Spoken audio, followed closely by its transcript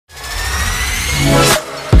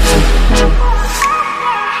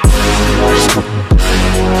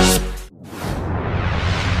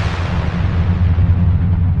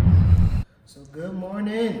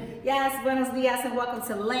buenos dias, and welcome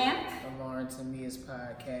to LAMP. The Lawrence and Mia's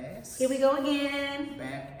podcast. Here we go again.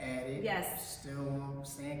 Back at it. Yes. Still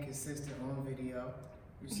staying consistent on video.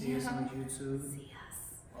 You see us on YouTube See us.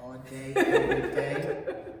 all day, every day.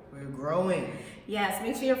 We're growing. Yes,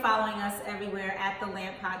 make sure you're following us everywhere at the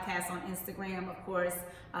LAMP Podcast on Instagram, of course,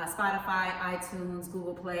 Spotify, iTunes,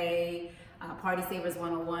 Google Play, Party Savers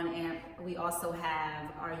 101 amp. We also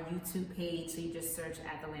have our YouTube page, so you just search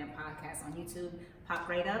at the LAMP Podcast on YouTube. Pop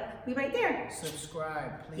right up. We right there.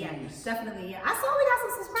 Subscribe, please. Yeah, definitely. Yeah. I saw we got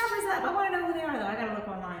some subscribers up. I want to know who they are, though. I got to look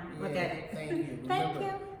online. Look at it. Thank you. Thank Remember,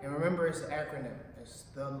 you. And remember, it's an acronym. It's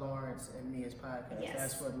the Lawrence and Mia's podcast. Yes.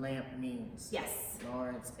 That's what LAMP means. Yes.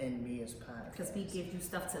 Lawrence and Mia's podcast. Because we give you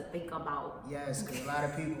stuff to think about. Yes, because a lot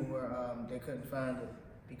of people were they couldn't find it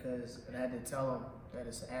because I had to tell them that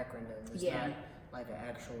it's an acronym. It's not like an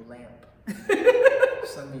actual lamp.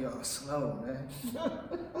 Some of y'all are slow, man.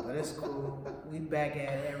 But it's cool. We back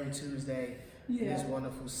at it every Tuesday. This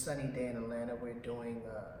wonderful sunny day in Atlanta. We're doing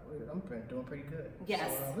I'm doing pretty good.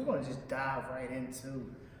 Yes. So we're gonna just dive right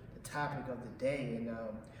into the topic of the day, and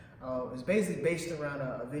it's basically based around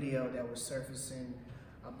a video that was surfacing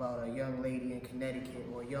about a young lady in Connecticut,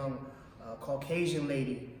 or a young Caucasian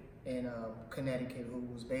lady in Connecticut, who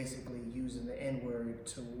was basically using the N-word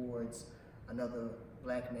towards another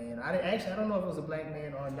black man. I don't know if it was a black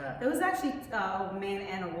man or not. It was actually a man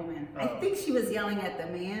and a woman. I think she was yelling at the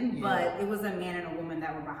man, but it was a man and a woman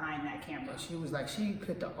that were behind that camera. She was like, she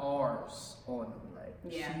put the R's on them.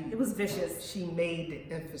 It was vicious. She made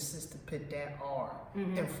the emphasis to put that R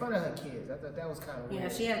in front of her kids. I thought that was kind of weird. Yeah,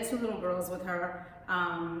 she had two little girls with her.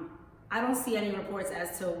 I don't see any reports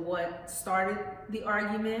as to what started the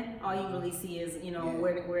argument. All you really see is,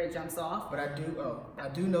 where it jumps off. But I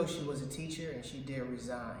do know she was a teacher, and she did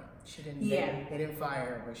resign. She didn't. They didn't fire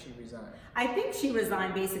her, but she resigned. I think she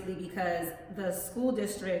resigned basically because the school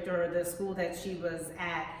district, or the school that she was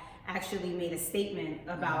at, actually made a statement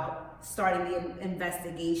about starting the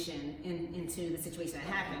investigation into the situation that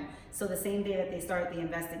happened. So the same day that they started the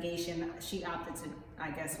investigation, she opted to,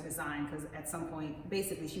 I guess, resign, because at some point,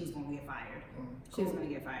 basically, she was going to get fired. She was going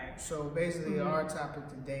to get fired. So basically, our topic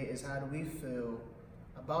today is, how do we feel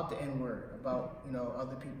about the N-word, about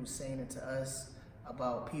other people saying it to us,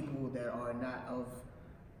 about people that are not of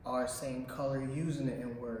our same color using the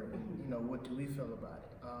N-word. What do we feel about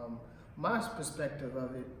it? My perspective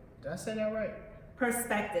of it. Did I say that right?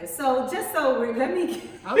 Perspective. So just so let me.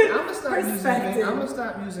 I'm gonna start using big words.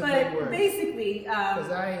 But basically,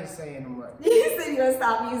 because I ain't saying them right. You said you're gonna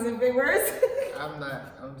stop using big words. I'm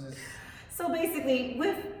not. I'm just. So basically,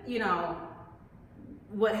 with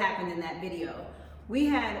what happened in that video, we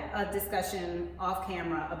had a discussion off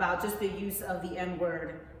camera about just the use of the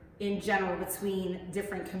N-word in general between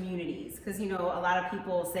different communities, because a lot of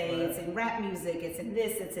people say it's in rap music, it's in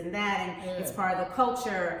this, it's in that, and it's part of the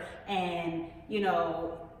culture, and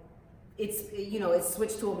it's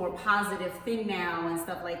switched to a more positive thing now and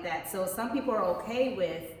stuff like that. So some people are okay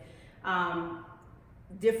with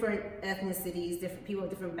different ethnicities, different people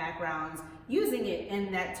with different backgrounds using it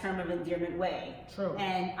in that term of endearment way. True.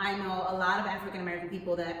 And I know a lot of African American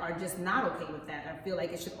people that are just not okay with that. I feel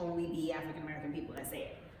like it should only be African American people that say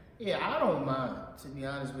it. Yeah, I don't mind, to be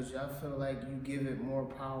honest with you. I feel like you give it more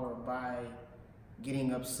power by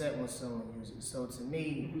getting upset when someone uses it. So to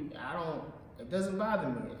me, it doesn't bother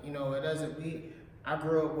me. I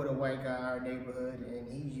grew up with a white guy in our neighborhood, and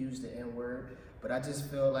he used the N-word, but I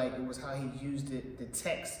just feel like it was how he used it, the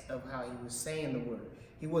text of how he was saying the word.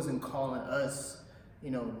 He wasn't calling us,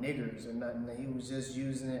 niggers or nothing. He was just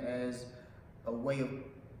using it as a way of,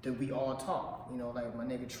 that we all talk. Like, my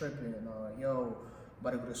nigga tripping, or yo,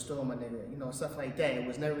 about to go to the store, my nigga, stuff like that. It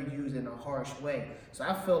was never used in a harsh way. So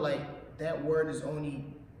I feel like that word is only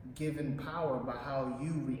given power by how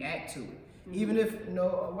you react to it. Even if,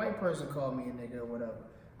 a white person called me a nigga or whatever,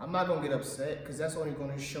 I'm not gonna get upset, because that's only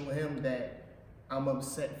gonna show him that I'm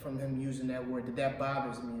upset from him using that word, that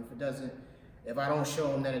bothers me. If I don't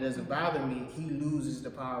show him that it doesn't bother me, he loses the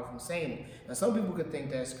power from saying it. Now, some people could think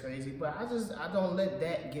that's crazy, but I don't let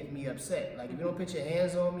that get me upset. Like, if you don't put your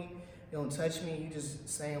hands on me, you don't touch me, you just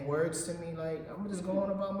saying words to me, like, I'm just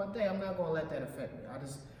going about my day. I'm not gonna let that affect me.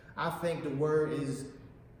 I think the word is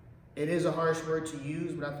a harsh word to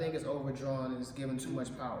use, but I think it's overdrawn and it's given too much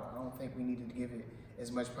power. I don't think we needed to give it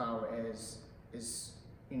as much power as as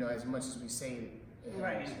much as we say it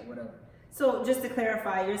has, or whatever. So just to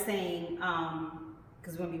clarify, you're saying,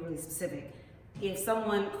 because we're gonna be really specific, if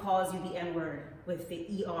someone calls you the N-word with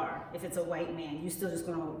the ER, if it's a white man, you're still just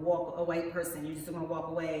gonna a white person, you're just gonna walk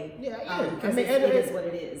away. Because it is what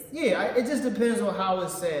it is. Yeah, it just depends on how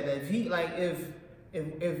it's said.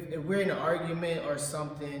 if we're in an argument or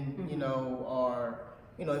something, you know, or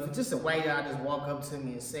you know, if it's just a white guy just walk up to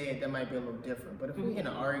me and say it, that might be a little different. But if we're in an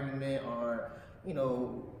argument or, you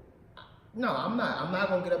know, no, I'm not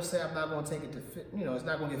gonna get upset. I'm not gonna take it to, you know, it's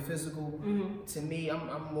not gonna get physical. To me,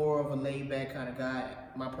 I'm more of a laid back kind of guy.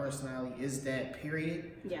 My personality is that,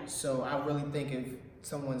 period. Yeah. So I really think if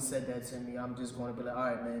someone said that to me, I'm just going to be like, all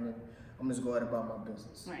right, man, and I'm just going about my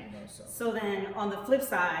business. Right. You know, so then on the flip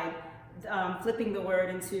side, flipping the word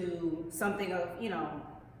into something of, you know,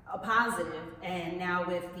 a positive, and now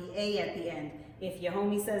with the A at the end, if your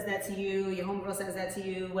homie says that to you, your homegirl says that to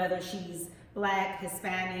you, whether she's black,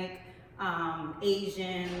 Hispanic,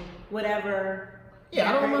 Asian, whatever. Yeah,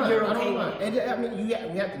 I don't mind. You're I okay don't with mind. it. And, I mean, you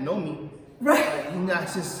have to know me. Right. Like, you're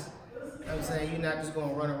not just, you know what I'm saying, you're not just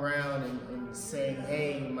gonna run around and say,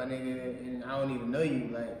 hey, my nigga, and I don't even know you.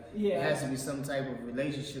 Like, Yeah. There has to be some type of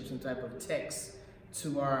relationship, some type of text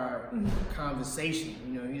to our conversation.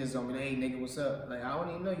 You know, you just don't be like, hey, nigga, what's up? Like, I don't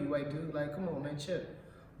even know you, white dude. Like, come on, man, chill.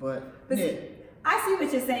 But yeah. See, I see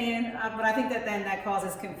what you're saying, but I think that then that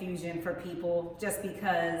causes confusion for people just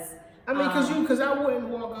because. I mean, because I wouldn't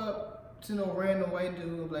walk up to no random white dude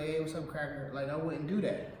and be like, hey, what's up, cracker? Like, I wouldn't do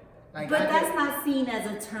that. Like, but that's not seen as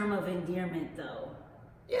a term of endearment, though.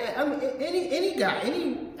 Yeah, I mean, any guy,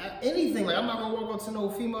 anything. Like, I'm not gonna walk up to no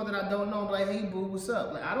female that I don't know and be like, hey, boo, what's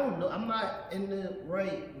up? Like, I don't know. I'm not in the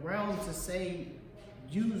right realm to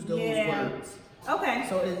use those words. Okay.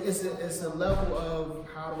 So it's a level of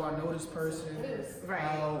how do I know this person? Right.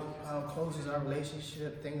 How close is our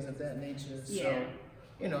relationship? Things of that nature. Yeah. So,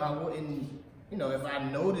 you know, I wouldn't. You know, if I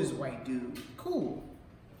know this white dude, cool.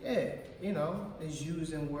 Yeah, you know, it's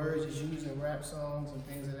used in words, it's used in rap songs and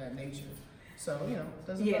things of that nature. So, you know, it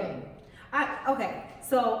doesn't bother me. Okay,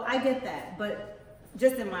 so I get that, but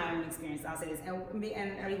just in my own experience, I'll say this,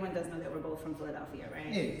 and everyone does know that we're both from Philadelphia,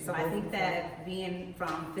 right? Yeah. So I think that being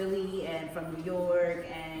from Philly and from New York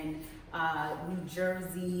and New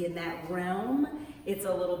Jersey in that realm, it's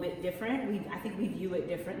a little bit different. I think we view it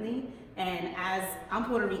differently. And as I'm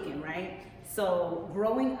Puerto Rican, right? So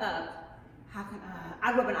growing up,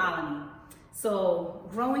 I grew up in Alani. So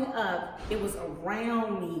growing up, it was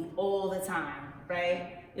around me all the time,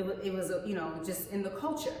 right? It was you know, just in the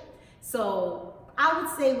culture. So I would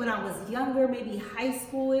say when I was younger, maybe high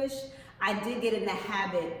schoolish, I did get in the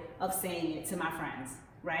habit of saying it to my friends,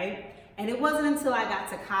 right? And it wasn't until I got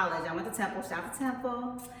to college, I went to Temple, shout out to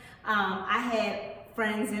Temple. I had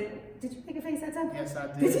friends in, did you make a face at Temple? Yes, I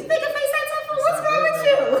did. Did you make a face at Temple? Yes, What's wrong with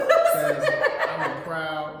you? I'm a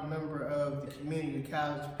proud member of the community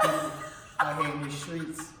college people out here in these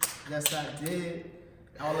streets. Yes, I did.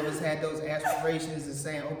 All of us had those aspirations of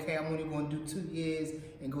saying, okay, I'm only going to do 2 years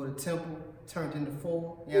and go to Temple, turned into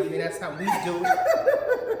 4. You know what I mean? That's how we do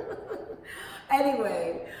it.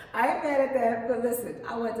 Anyway, I ain't mad at that, but listen,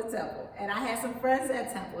 I went to Temple and I had some friends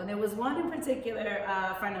at Temple, and there was one in particular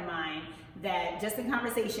friend of mine that just in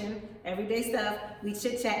conversation, everyday stuff, we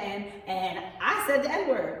chit-chatting, and I said the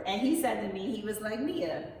N-word, and he said to me, he was like,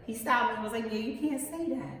 Mia, he stopped me and was like, Mia, you can't say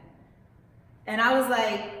that. And I was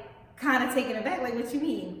like, kind of taken aback, like, what you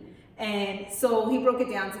mean? And so he broke it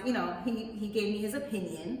down to, you know, he gave me his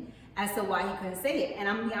opinion as to why he couldn't say it. And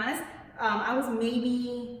I'm gonna be honest, I was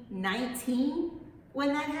maybe 19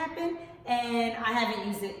 when that happened, and I haven't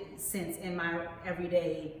used it since in my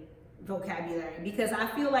everyday vocabulary, because I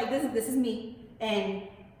feel like this is me, and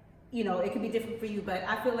you know, it could be different for you, but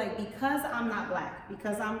I feel like because I'm not black,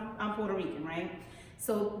 because I'm Puerto Rican, right?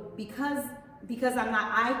 So because I'm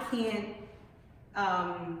not, I can't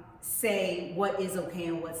say what is okay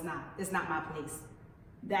and what's not. It's not my place.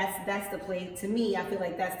 That's the place, to me, I feel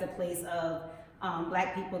like that's the place of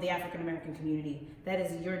black people, the African American community. That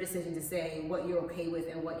is your decision to say what you're okay with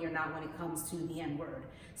and what you're not when it comes to the N-word.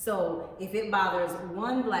 So if it bothers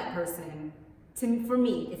one black person, for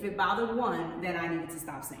me, if it bothered one, then I needed to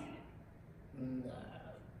stop saying it.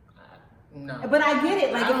 No. But I get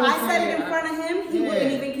it. Like, if I said it in front of him, he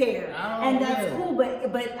wouldn't even care. And that's cool.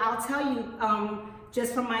 But I'll tell you,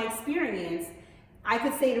 just from my experience, I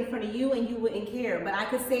could say it in front of you and you wouldn't care, but I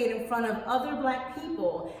could say it in front of other black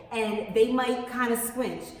people and they might kind of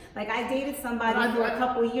squinch. Like, I dated somebody for a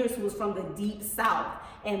couple of years who was from the deep South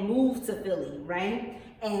and moved to Philly, right?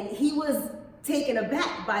 And he was taken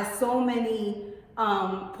aback by so many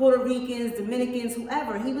Puerto Ricans, Dominicans,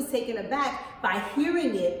 whoever. He was taken aback by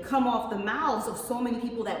hearing it come off the mouths of so many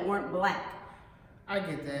people that weren't black. I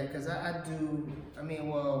get that, because I do, I mean,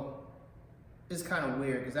 well, it's kind of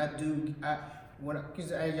weird, because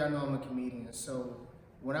because as y'all know, I'm a comedian, so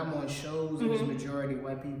when I'm on shows and it's majority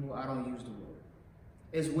white people, I don't use the word.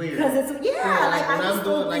 It's weird. Because it's, like when I'm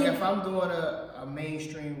doing, like if I'm doing a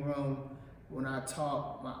mainstream room when I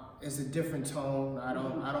talk, it's a different tone. I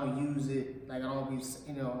don't use it like I don't be,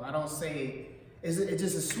 I don't say it. It's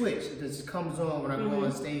just a switch. It just comes on when I go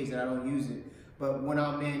on stage and I don't use it. But when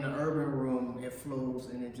I'm in the urban room, it flows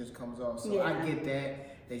and it just comes off. So I get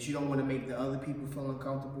that you don't want to make the other people feel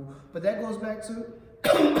uncomfortable. But that goes back to,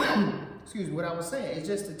 excuse me, what I was saying. It's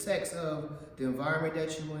just the text of the environment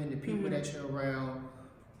that you're in, the people that you're around,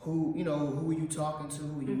 who are you talking to,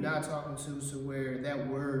 who you're not talking to, so where that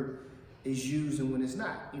word is used and when it's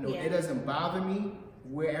not. It doesn't bother me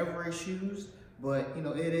wherever it's used, but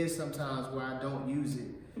it is sometimes where I don't use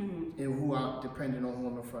it and who I'm depending on who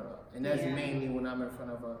I'm in front of. And that's mainly when I'm in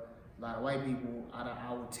front of a lot of white people,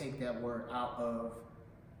 I would take that word out of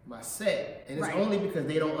my set. And it's only because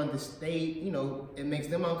they don't understand, it makes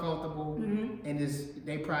them uncomfortable and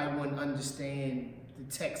they probably wouldn't understand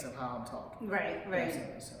the text of how I'm talking. Right.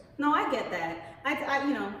 So. No, I get that. I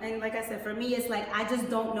and like I said, for me, it's like I just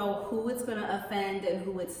don't know who it's gonna offend and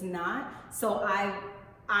who it's not. So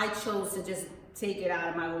I chose to just take it out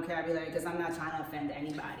of my vocabulary because I'm not trying to offend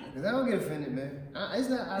anybody. Because I don't get offended, man. I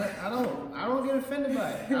don't get offended by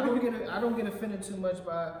it. I don't get offended too much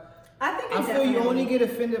by. I feel you only get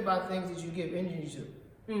offended by things that you give energy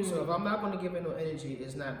to. So if I'm not going to give it no energy,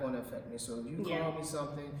 it's not going to affect me. So if you call me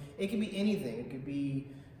something, it could be anything. It could be,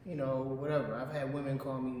 whatever. I've had women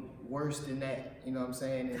call me worse than that. You know what I'm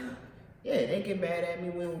saying? And yeah, they get mad at me.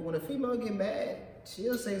 When a female get mad,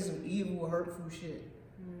 she'll say some evil, hurtful shit.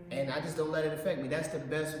 And I just don't let it affect me. That's the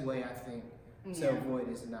best way, I think, to avoid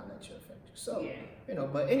it, is to not let you affect you. So,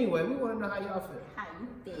 but anyway, we want to know how y'all feel. How you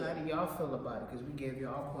feel? How do y'all feel about it? Because we gave you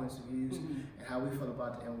our points of views and how we feel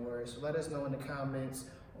about the N-word. So let us know in the comments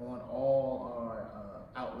on all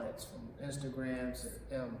our outlets, from Instagram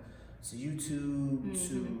to YouTube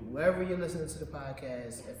to wherever you're listening to the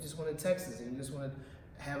podcast. If you just want to text us and you just want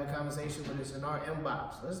to have a conversation with us in our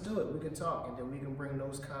inbox, let's do it. We can talk, and then we can bring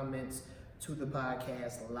those comments to the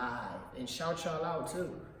podcast live and shout y'all out too.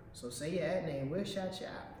 So say your ad name, we'll shout you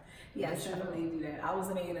out. Yes, definitely do that. I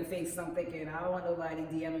wasn't even gonna face something thinking I don't want nobody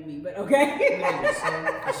DMing me, but okay.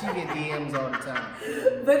 Yeah, she get DMs all the time.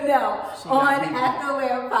 But no, on At The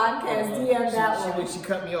Lamp Podcast, DM that one. She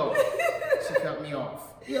cut me off. She cut me off.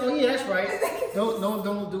 Yeah, that's right.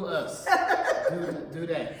 Don't do us. Do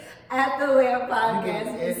that. At The Lamp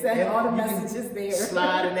Podcast, you send all the messages there.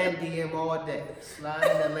 Slide in that DM all day. Slide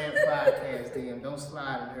in the Lamp Podcast DM. Don't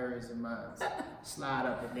slide in hers and mine. Slide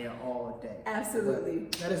up in there all day. Absolutely.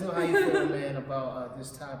 But let us know how you feel, man, about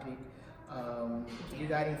this topic. You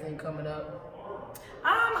got anything coming up?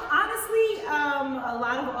 Honestly, a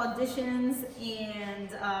lot of auditions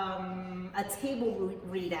and a table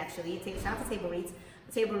read, actually. Shout out to Table Reads.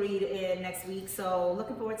 Table read in next week, so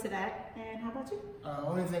looking forward to that. And how about you?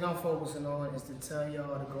 Only thing I'm focusing on is to tell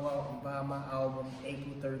y'all to go out and buy my album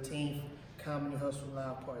April 13th, Comedy Hustle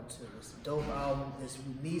Live Part 2. It's a dope album. It's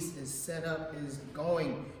released, it's set up, it is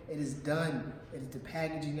going, it is done. It is the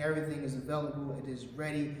packaging, everything is available, it is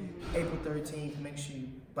ready. April 13th, make sure you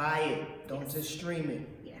buy it. Don't just stream it.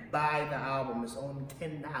 Yeah. Buy the album. It's only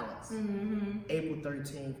 $10. April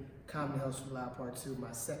 13th, Comedy Hustle Live Part 2,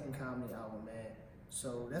 my second comedy album, man.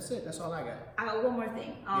 So that's it. That's all I got. I got one more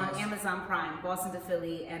thing. On Amazon Prime, Boston to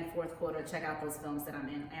Philly and Fourth Quarter. Check out those films that I'm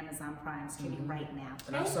in. Amazon Prime streaming right now.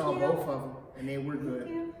 And I saw both of them, and they were good.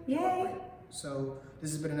 Yay! So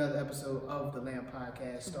this has been another episode of the Lamp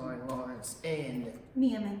Podcast, starring Lawrence and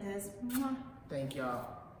Mia Mendez. Mwah. Thank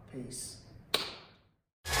y'all. Peace.